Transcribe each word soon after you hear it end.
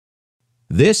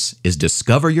This is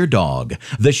Discover Your Dog,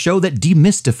 the show that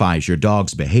demystifies your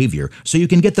dog's behavior so you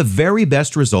can get the very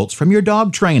best results from your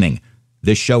dog training.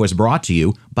 This show is brought to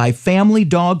you by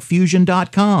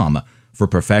FamilyDogFusion.com. For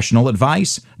professional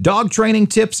advice, dog training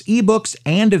tips, ebooks,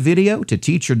 and a video to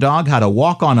teach your dog how to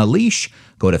walk on a leash,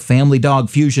 go to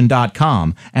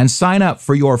FamilyDogFusion.com and sign up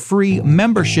for your free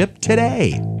membership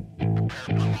today.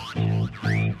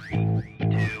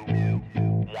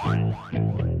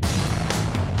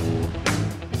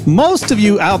 Most of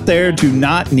you out there do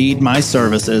not need my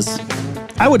services.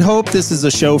 I would hope this is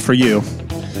a show for you.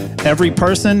 Every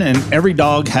person and every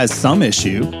dog has some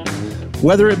issue.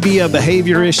 Whether it be a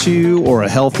behavior issue or a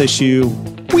health issue,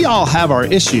 we all have our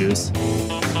issues.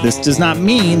 This does not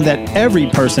mean that every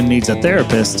person needs a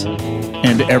therapist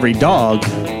and every dog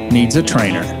needs a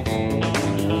trainer.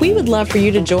 We would love for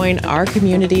you to join our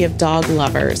community of dog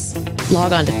lovers.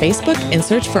 Log on to Facebook and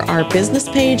search for our business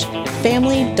page,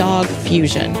 Family Dog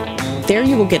Fusion. There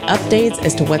you will get updates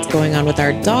as to what's going on with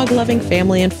our dog-loving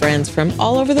family and friends from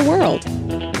all over the world.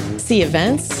 See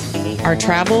events, our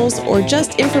travels, or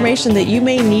just information that you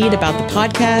may need about the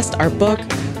podcast, our book,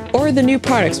 or the new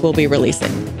products we'll be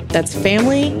releasing. That's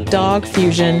Family Dog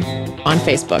Fusion on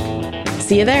Facebook.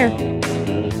 See you there.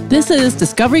 This is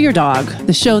Discover Your Dog,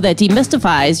 the show that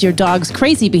demystifies your dog's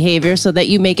crazy behavior so that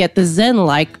you may get the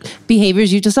Zen-like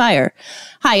behaviors you desire.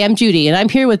 Hi, I'm Judy, and I'm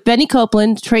here with Benny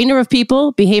Copeland, trainer of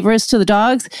people, behaviorist to the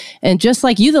dogs, and just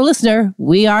like you, the listener,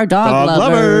 we are dog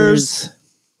lovers.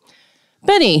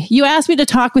 Benny, you asked me to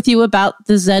talk with you about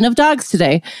the Zen of dogs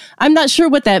today. I'm not sure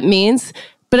what that means,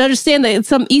 but I understand that it's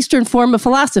some Eastern form of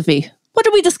philosophy. What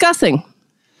are we discussing?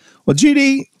 Well,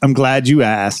 Judy, I'm glad you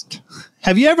asked.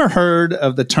 Have you ever heard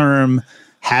of the term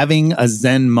having a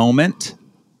Zen moment?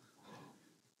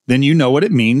 Then you know what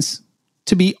it means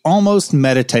to be almost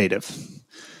meditative.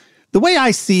 The way I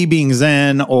see being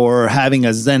Zen or having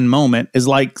a Zen moment is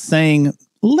like saying,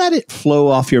 let it flow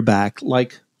off your back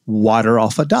like water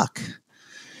off a duck.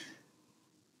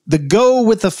 The go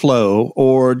with the flow,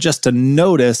 or just to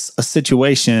notice a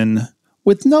situation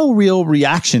with no real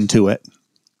reaction to it.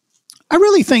 I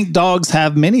really think dogs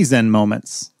have many Zen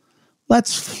moments.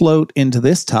 Let's float into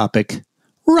this topic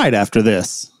right after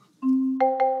this.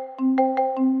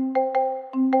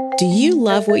 Do you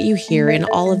love what you hear in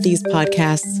all of these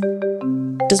podcasts?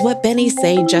 Does what Benny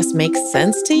say just make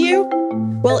sense to you?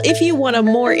 Well, if you want a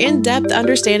more in-depth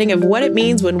understanding of what it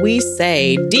means when we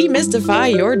say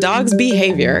demystify your dog's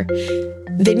behavior,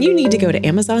 then you need to go to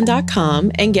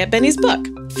Amazon.com and get Benny's book,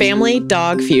 Family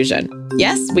Dog Fusion.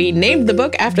 Yes, we named the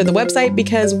book after the website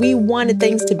because we wanted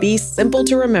things to be simple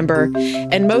to remember.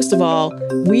 And most of all,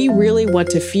 we really want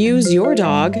to fuse your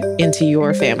dog into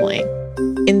your family.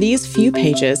 In these few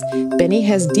pages, Benny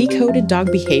has decoded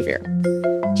dog behavior.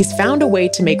 He's found a way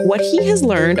to make what he has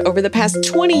learned over the past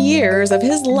 20 years of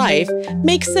his life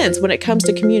make sense when it comes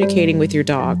to communicating with your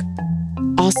dog.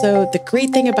 Also, the great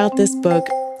thing about this book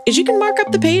is you can mark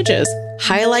up the pages,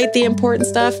 highlight the important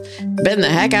stuff, bend the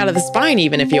heck out of the spine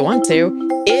even if you want to.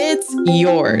 It's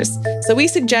yours. So we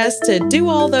suggest to do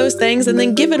all those things and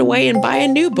then give it away and buy a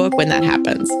new book when that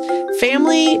happens.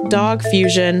 Family Dog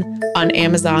Fusion on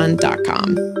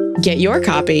Amazon.com. Get your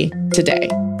copy today.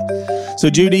 So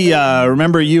Judy,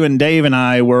 remember you and Dave and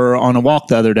I were on a walk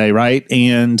the other day, right?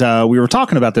 And we were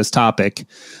talking about this topic.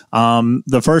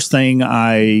 The first thing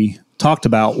I talked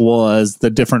about was the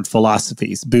different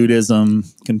philosophies: Buddhism,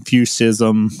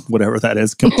 Confucianism, whatever that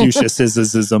is,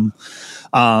 Confucianism,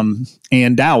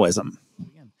 and Taoism.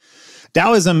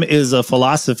 Taoism is a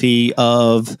philosophy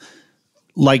of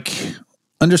like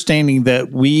understanding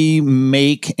that we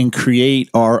make and create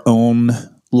our own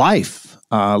life.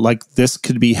 Like this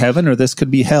could be heaven or this could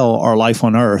be hell, our life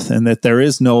on earth, and that there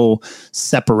is no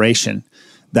separation,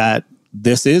 that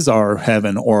this is our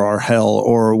heaven or our hell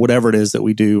or whatever it is that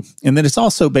we do. And then it's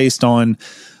also based on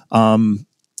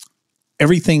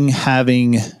everything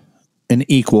having an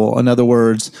equal. In other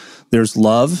words, there's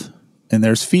love and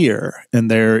there's fear,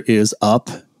 and there is up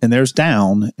and there's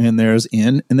down, and there's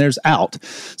in and there's out,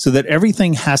 so that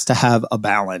everything has to have a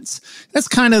balance. That's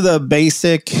kind of the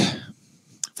basic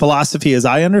philosophy as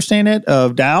I understand it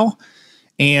of Tao.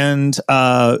 And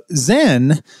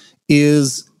Zen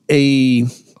is a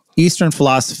Eastern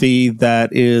philosophy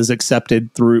that is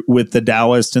accepted through with the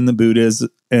Taoist and the Buddhists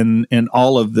and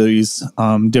all of these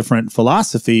different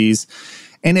philosophies.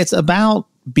 And it's about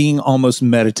being almost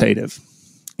meditative.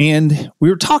 And we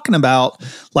were talking about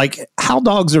like how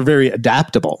dogs are very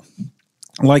adaptable.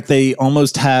 Like they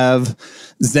almost have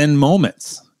Zen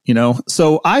moments, you know?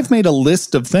 So I've made a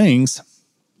list of things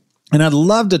And I'd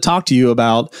love to talk to you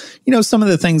about, some of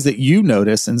the things that you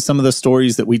notice and some of the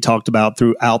stories that we talked about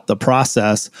throughout the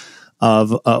process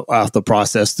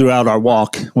throughout our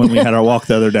walk when we had our walk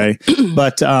the other day.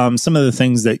 But some of the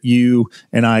things that you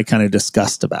and I kind of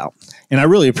discussed about. And I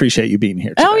really appreciate you being here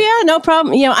today. Oh, yeah, no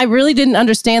problem. I really didn't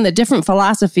understand the different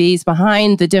philosophies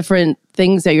behind the different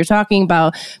things that you're talking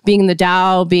about, being the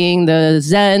Tao, being the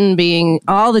Zen, being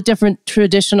all the different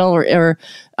traditional or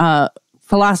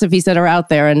philosophies that are out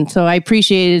there. And so I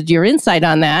appreciated your insight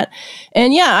on that.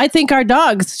 And yeah, I think our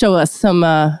dogs show us some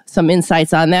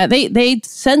insights on that. They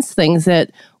sense things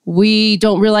that we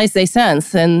don't realize they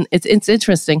sense. And it's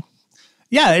interesting.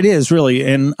 Yeah, it is really.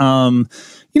 And,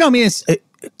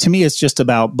 to me, it's just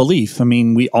about belief. I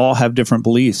mean, we all have different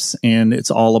beliefs and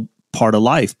it's all a part of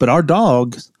life, but our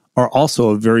dogs are also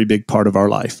a very big part of our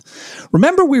life.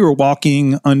 Remember, we were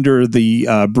walking under the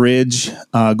bridge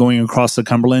going across the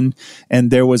Cumberland,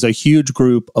 and there was a huge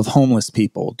group of homeless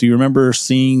people. Do you remember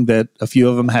seeing that a few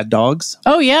of them had dogs?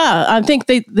 Oh, yeah. I think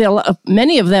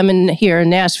many of them here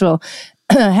in Nashville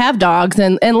have dogs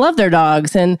and love their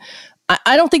dogs. And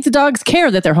I don't think the dogs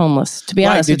care that they're homeless, to be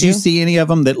honest with you. Did you see any of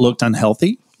them that looked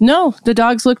unhealthy? No, the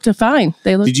dogs looked fine.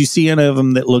 Did you see any of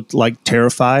them that looked like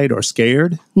terrified or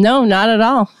scared? No, not at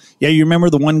all. Yeah, you remember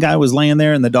the one guy was laying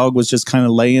there and the dog was just kind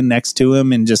of laying next to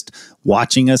him and just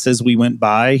watching us as we went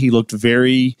by. He looked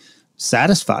very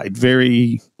satisfied,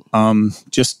 very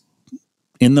just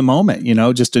in the moment,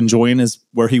 just enjoying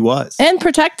where he was. And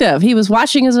protective. He was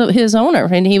watching his owner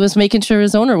and he was making sure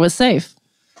his owner was safe.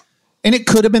 And it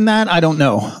could have been that. I don't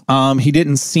know. He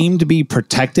didn't seem to be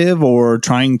protective or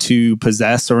trying to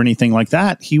possess or anything like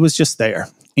that. He was just there.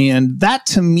 And that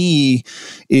to me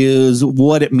is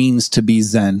what it means to be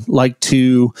Zen. Like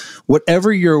to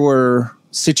whatever your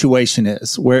situation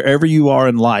is, wherever you are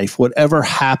in life, whatever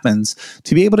happens,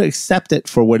 to be able to accept it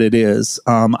for what it is.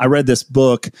 I read this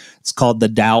book. It's called The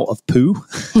Tao of Pooh.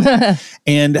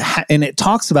 and it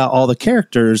talks about all the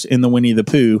characters in the Winnie the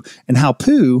Pooh and how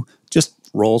Pooh just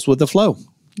rolls with the flow.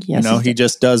 Yes, he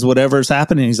just does whatever's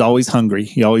happening. He's always hungry.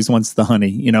 He always wants the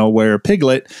honey, where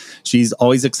Piglet, she's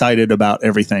always excited about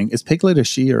everything. Is Piglet a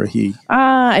she or a he?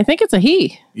 I think it's a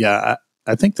he. Yeah,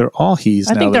 I think they're all he's.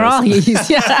 I think they're all he's.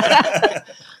 Yeah.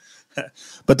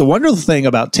 But the wonderful thing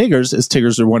about Tiggers is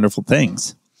Tiggers are wonderful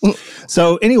things.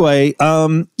 So anyway,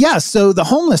 so the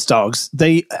homeless dogs,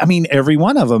 every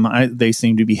one of them, they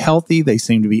seem to be healthy. They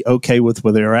seem to be okay with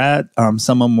where they're at.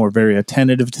 Some of them were very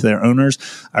attentive to their owners.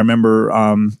 I remember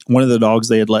one of the dogs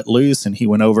they had let loose and he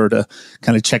went over to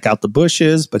kind of check out the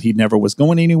bushes, but he never was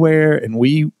going anywhere. And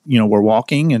we, were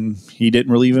walking and he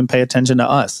didn't really even pay attention to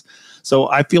us. So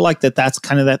I feel like that's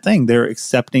kind of that thing. They're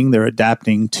accepting, they're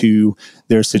adapting to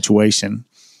their situation.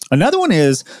 Another one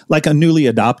is like a newly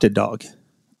adopted dog.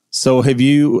 So have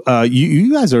you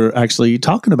guys are actually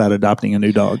talking about adopting a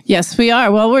new dog? Yes, we are.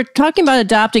 Well, we're talking about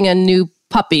adopting a new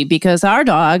puppy because our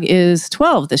dog is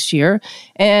 12 this year.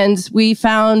 And we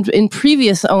found in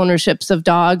previous ownerships of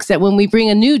dogs that when we bring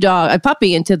a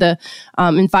puppy into the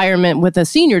environment with a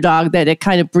senior dog, that it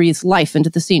kind of breathes life into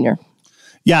the senior.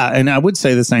 Yeah, and I would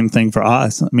say the same thing for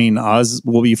Oz. I mean, Oz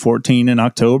will be 14 in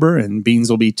October and Beans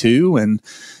will be 2. And,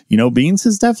 Beans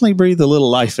has definitely breathed a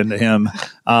little life into him,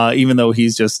 even though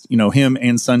he's just, him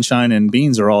and Sunshine and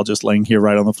Beans are all just laying here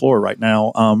right on the floor right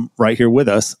now, right here with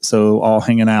us. So all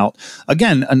hanging out.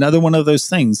 Again, another one of those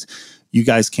things. You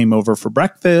guys came over for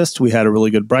breakfast. We had a really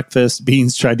good breakfast.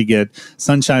 Beans tried to get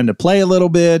Sunshine to play a little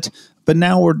bit. But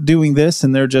now we're doing this,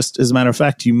 and they're just, as a matter of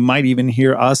fact, you might even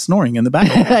hear us snoring in the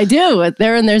background. I do.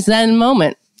 They're in their Zen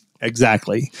moment.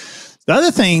 Exactly. The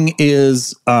other thing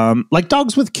is like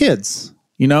dogs with kids.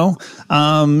 Beans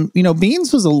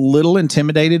was a little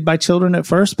intimidated by children at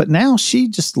first, but now she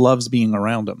just loves being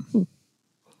around them.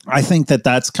 I think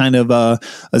that's kind of a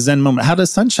Zen moment. How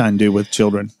does Sunshine do with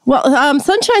children? Well,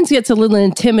 Sunshine gets a little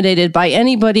intimidated by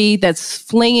anybody that's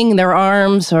flinging their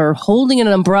arms or holding an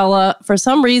umbrella. For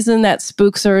some reason, that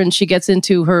spooks her and she gets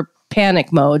into her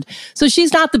panic mode. So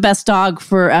she's not the best dog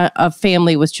for a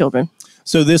family with children.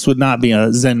 So this would not be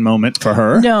a Zen moment for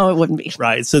her. No, it wouldn't be.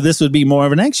 Right. So this would be more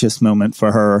of an anxious moment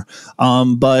for her.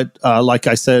 But like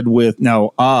I said with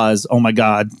now Oz, oh my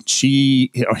God, he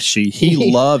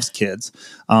loves kids.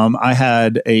 I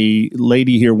had a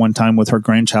lady here one time with her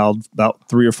grandchild, about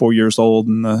 3 or 4 years old,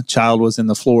 and the child was in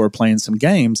the floor playing some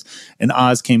games. And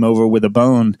Oz came over with a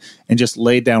bone and just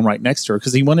laid down right next to her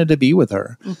because he wanted to be with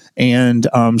her. And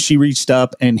she reached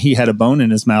up and he had a bone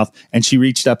in his mouth, and she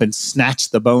reached up and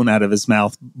snatched the bone out of his mouth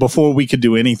mouth before we could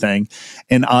do anything.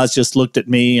 And Oz just looked at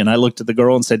me, and I looked at the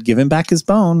girl and said, give him back his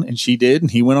bone. And she did. And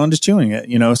he went on to chewing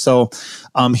it, So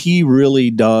he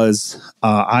really does,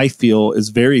 I feel, is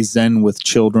very zen with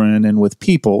children and with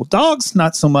people. Dogs,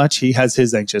 not so much. He has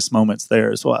his anxious moments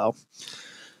there as well.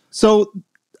 So,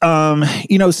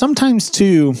 sometimes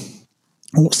too,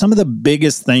 some of the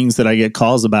biggest things that I get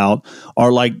calls about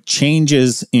are like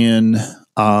changes in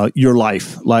your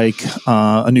life, like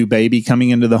a new baby coming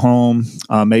into the home,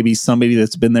 maybe somebody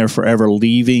that's been there forever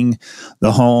leaving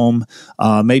the home,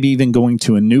 maybe even going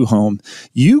to a new home.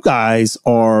 You guys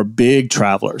are big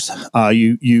travelers.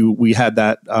 We had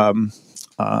that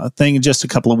thing just a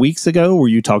couple of weeks ago where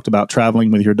you talked about traveling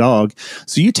with your dog.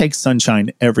 So you take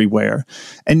Sunshine everywhere.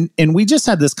 And we just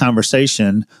had this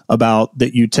conversation about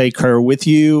that you take her with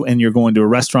you and you're going to a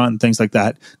restaurant and things like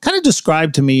that. Kind of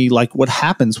describe to me like what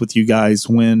happens with you guys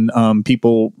when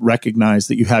people recognize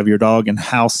that you have your dog and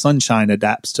how Sunshine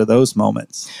adapts to those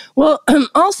moments. Well,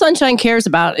 all Sunshine cares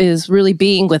about is really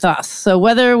being with us. So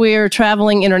whether we're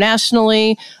traveling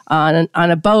internationally on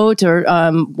a boat or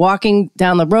walking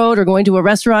down the road or going to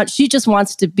a restaurant, she just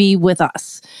wants to be with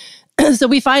us. So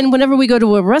we find whenever we go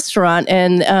to a restaurant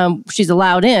and she's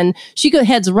allowed in, she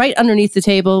heads right underneath the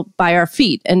table by our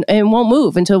feet and won't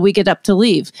move until we get up to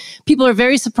leave. People are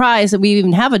very surprised that we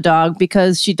even have a dog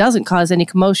because she doesn't cause any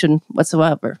commotion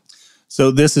whatsoever. So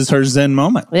this is her Zen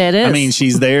moment. It is. I mean,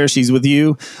 she's there. She's with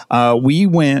you. We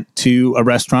went to a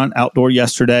restaurant outdoor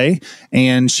yesterday,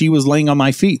 and she was laying on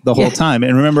my feet the whole time.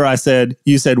 And remember,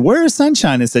 you said, where is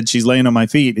Sunshine? I said, she's laying on my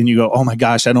feet. And you go, oh my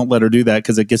gosh, I don't let her do that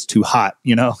because it gets too hot,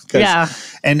 Yeah.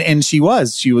 And she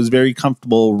was very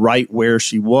comfortable right where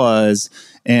she was.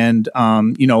 And,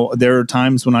 there are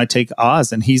times when I take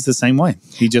Oz and he's the same way.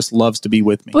 He just loves to be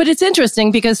with me. But it's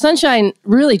interesting because Sunshine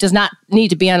really does not need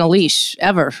to be on a leash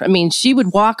ever. I mean, she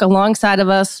would walk alongside of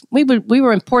us. We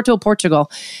were in Porto, Portugal,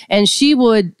 and she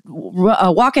would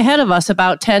walk ahead of us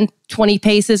about 10, 20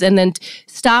 paces and then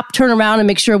stop, turn around and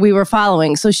make sure we were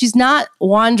following. So she's not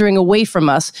wandering away from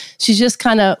us. She's just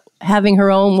kind of having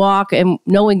her own walk and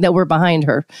knowing that we're behind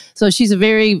her. So she's a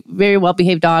very, very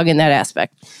well-behaved dog in that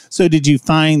aspect. So did you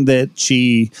find that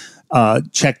she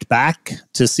checked back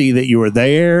to see that you were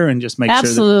there and just make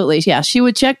Absolutely. Yeah. She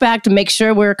would check back to make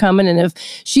sure we were coming. And if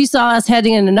she saw us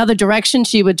heading in another direction,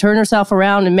 she would turn herself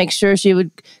around and make sure she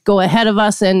would go ahead of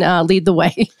us and lead the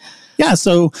way. Yeah.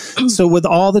 So with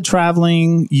all the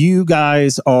traveling, you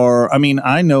guys are,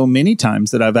 I know many times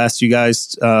that I've asked you guys,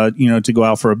 to go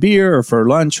out for a beer or for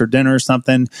lunch or dinner or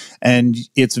something. And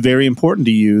it's very important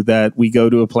to you that we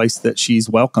go to a place that she's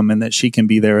welcome and that she can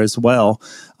be there as well.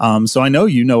 So I know,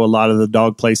 a lot of the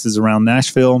dog places around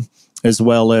Nashville, as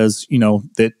well as,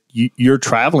 that you're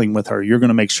traveling with her. You're going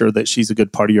to make sure that she's a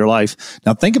good part of your life.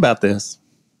 Now think about this.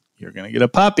 You're going to get a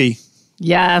puppy.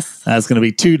 Yes. That's going to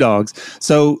be 2 dogs.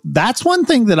 So that's one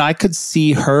thing that I could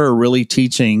see her really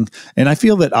teaching. And I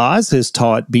feel that Oz has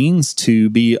taught Beans to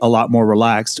be a lot more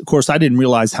relaxed. Of course, I didn't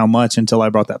realize how much until I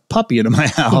brought that puppy into my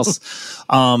house.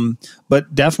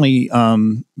 But definitely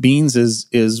Beans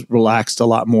is relaxed a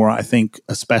lot more, I think,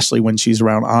 especially when she's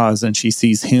around Oz and she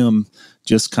sees him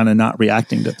just kind of not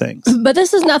reacting to things. But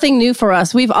this is nothing new for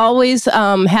us. We've always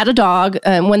had a dog.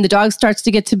 And when the dog starts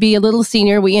to get to be a little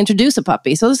senior, we introduce a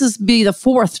puppy. So this is be the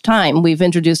 4th time we've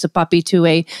introduced a puppy to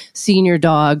a senior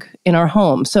dog in our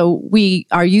home. So we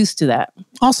are used to that.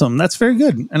 Awesome. That's very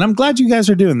good. And I'm glad you guys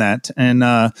are doing that. And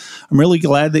I'm really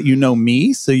glad that you know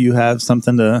me, so you have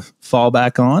something to fall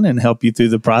back on and help you through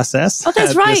the process. Oh,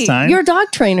 that's right. You're a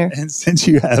dog trainer. And since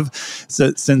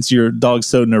your dog's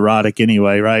so neurotic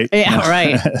anyway, right? Yeah,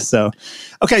 right. So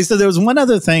there was one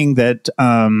other thing that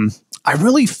I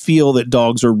really feel that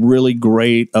dogs are really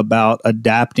great about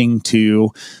adapting to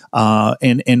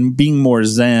and being more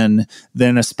zen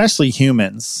than especially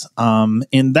humans.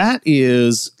 And that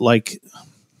is like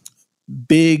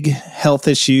big health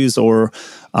issues or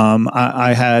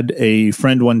I had a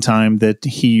friend one time that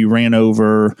he ran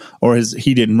over, or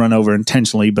he didn't run over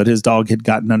intentionally, but his dog had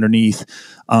gotten underneath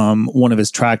one of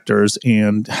his tractors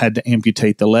and had to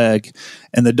amputate the leg.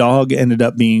 And the dog ended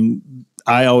up being,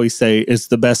 I always say, it's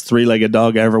the best 3-legged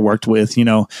dog I ever worked with,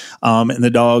 and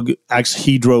the dog actually,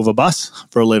 he drove a bus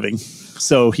for a living.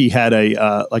 So he had a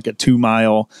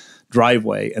 2-mile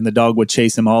driveway, and the dog would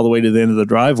chase him all the way to the end of the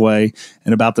driveway.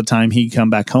 And about the time he'd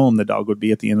come back home, the dog would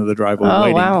be at the end of the driveway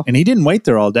waiting. Wow. And he didn't wait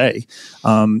there all day.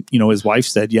 His wife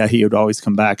said, he would always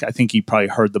come back. I think he probably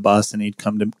heard the bus and he'd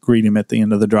come to greet him at the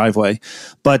end of the driveway.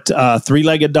 But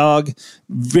three-legged dog,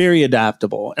 very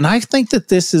adaptable. And I think that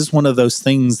this is one of those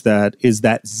things that is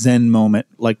that Zen moment,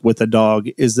 like with a dog,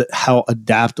 is that how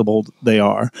adaptable they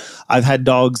are. I've had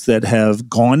dogs that have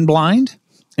gone blind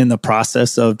in the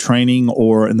process of training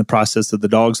or in the process of the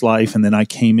dog's life. And then I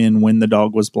came in when the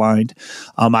dog was blind.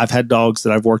 I've had dogs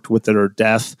that I've worked with that are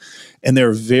deaf, and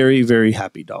they're very, very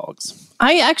happy dogs.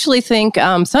 I actually think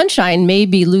Sunshine may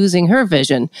be losing her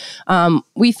vision.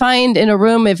 We find in a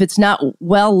room, if it's not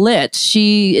well lit,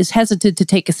 she is hesitant to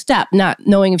take a step, not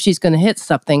knowing if she's going to hit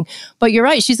something. But you're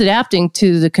right, she's adapting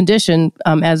to the condition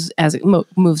as it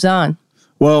moves on.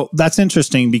 Well, that's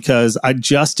interesting because I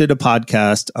just did a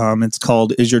podcast. It's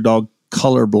called Is Your Dog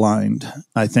Colorblind,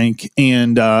 I think.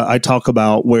 And I talk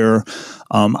about where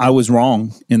I was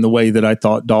wrong in the way that I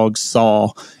thought dogs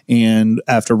saw. And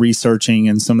after researching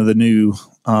and some of the new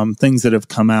things that have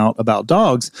come out about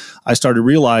dogs, I started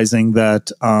realizing that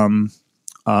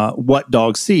what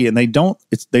dogs see, and they don't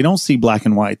see black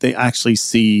and white. They actually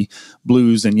see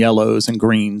blues and yellows and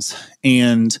greens.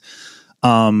 And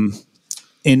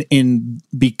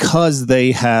because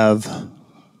they have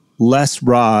less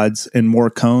rods and more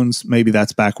cones, maybe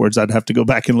that's backwards. I'd have to go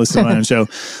back and listen to my own show.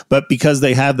 But because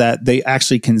they have that, they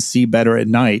actually can see better at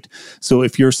night. So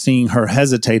if you're seeing her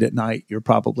hesitate at night, you're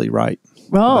probably right.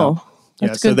 Oh,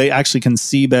 that's good. So they actually can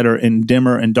see better in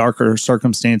dimmer and darker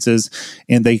circumstances,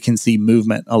 and they can see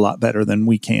movement a lot better than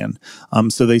we can.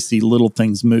 So they see little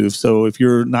things move. So if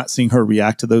you're not seeing her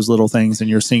react to those little things and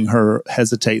you're seeing her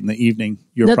hesitate in the evening,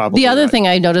 you're probably the other right. thing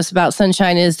I noticed about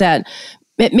Sunshine is that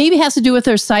it maybe has to do with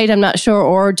her sight, I'm not sure,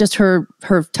 or just her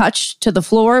touch to the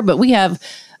floor, but we have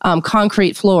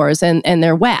concrete floors and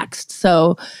they're waxed.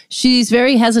 So she's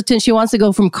very hesitant. She wants to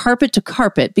go from carpet to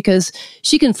carpet because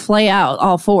she can flay out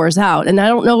all fours out. And I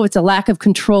don't know if it's a lack of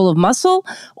control of muscle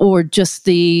or just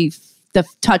the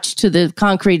touch to the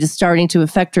concrete is starting to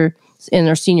affect her in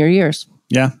her senior years.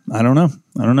 Yeah, I don't know.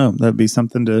 That'd be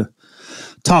something to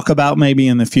talk about maybe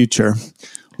in the future.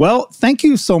 Well, thank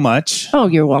you so much. Oh,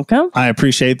 you're welcome. I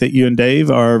appreciate that you and Dave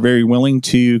are very willing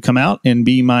to come out and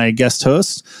be my guest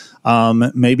host.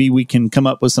 Maybe we can come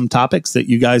up with some topics that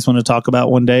you guys want to talk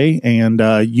about one day, and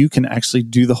you can actually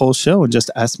do the whole show and just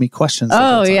ask me questions.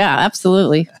 Oh, yeah,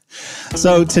 absolutely.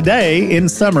 So today, in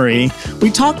summary,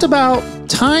 we talked about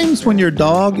times when your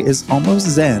dog is almost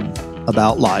zen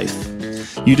about life.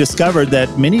 You discovered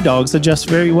that many dogs adjust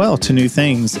very well to new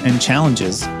things and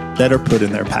challenges that are put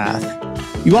in their path.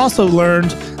 You also learned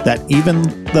that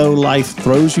even though life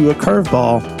throws you a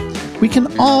curveball, we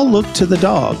can all look to the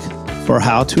dog for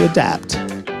how to adapt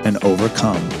and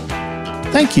overcome.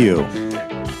 Thank you.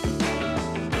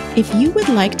 If you would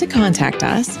like to contact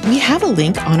us, we have a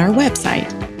link on our website,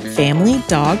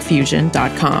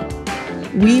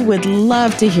 familydogfusion.com. We would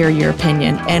love to hear your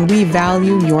opinion, and we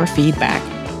value your feedback.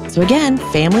 So again,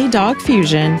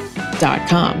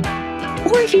 familydogfusion.com.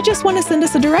 Or if you just want to send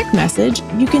us a direct message,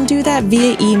 you can do that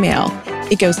via email.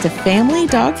 It goes to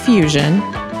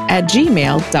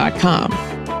familydogfusion@gmail.com.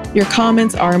 Your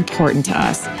comments are important to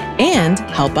us and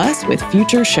help us with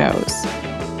future shows.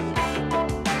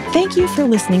 Thank you for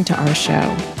listening to our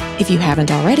show. If you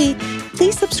haven't already,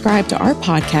 please subscribe to our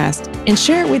podcast and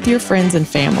share it with your friends and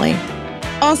family.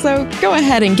 Also, go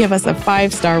ahead and give us a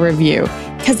 5-star review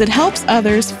because it helps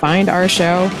others find our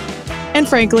show. And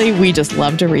frankly, we just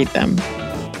love to read them.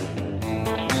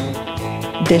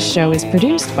 This show is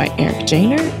produced by Eric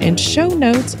Janer, and show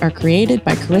notes are created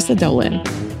by Carissa Dolan.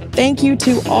 Thank you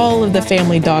to all of the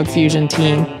Family Dog Fusion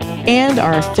team and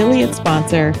our affiliate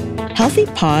sponsor, Healthy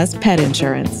Paws Pet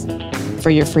Insurance. For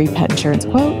your free pet insurance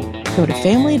quote, go to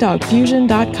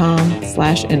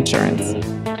familydogfusion.com/insurance.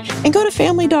 And go to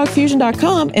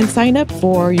familydogfusion.com and sign up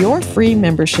for your free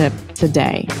membership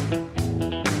today.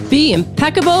 Be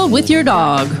impeccable with your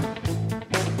dog.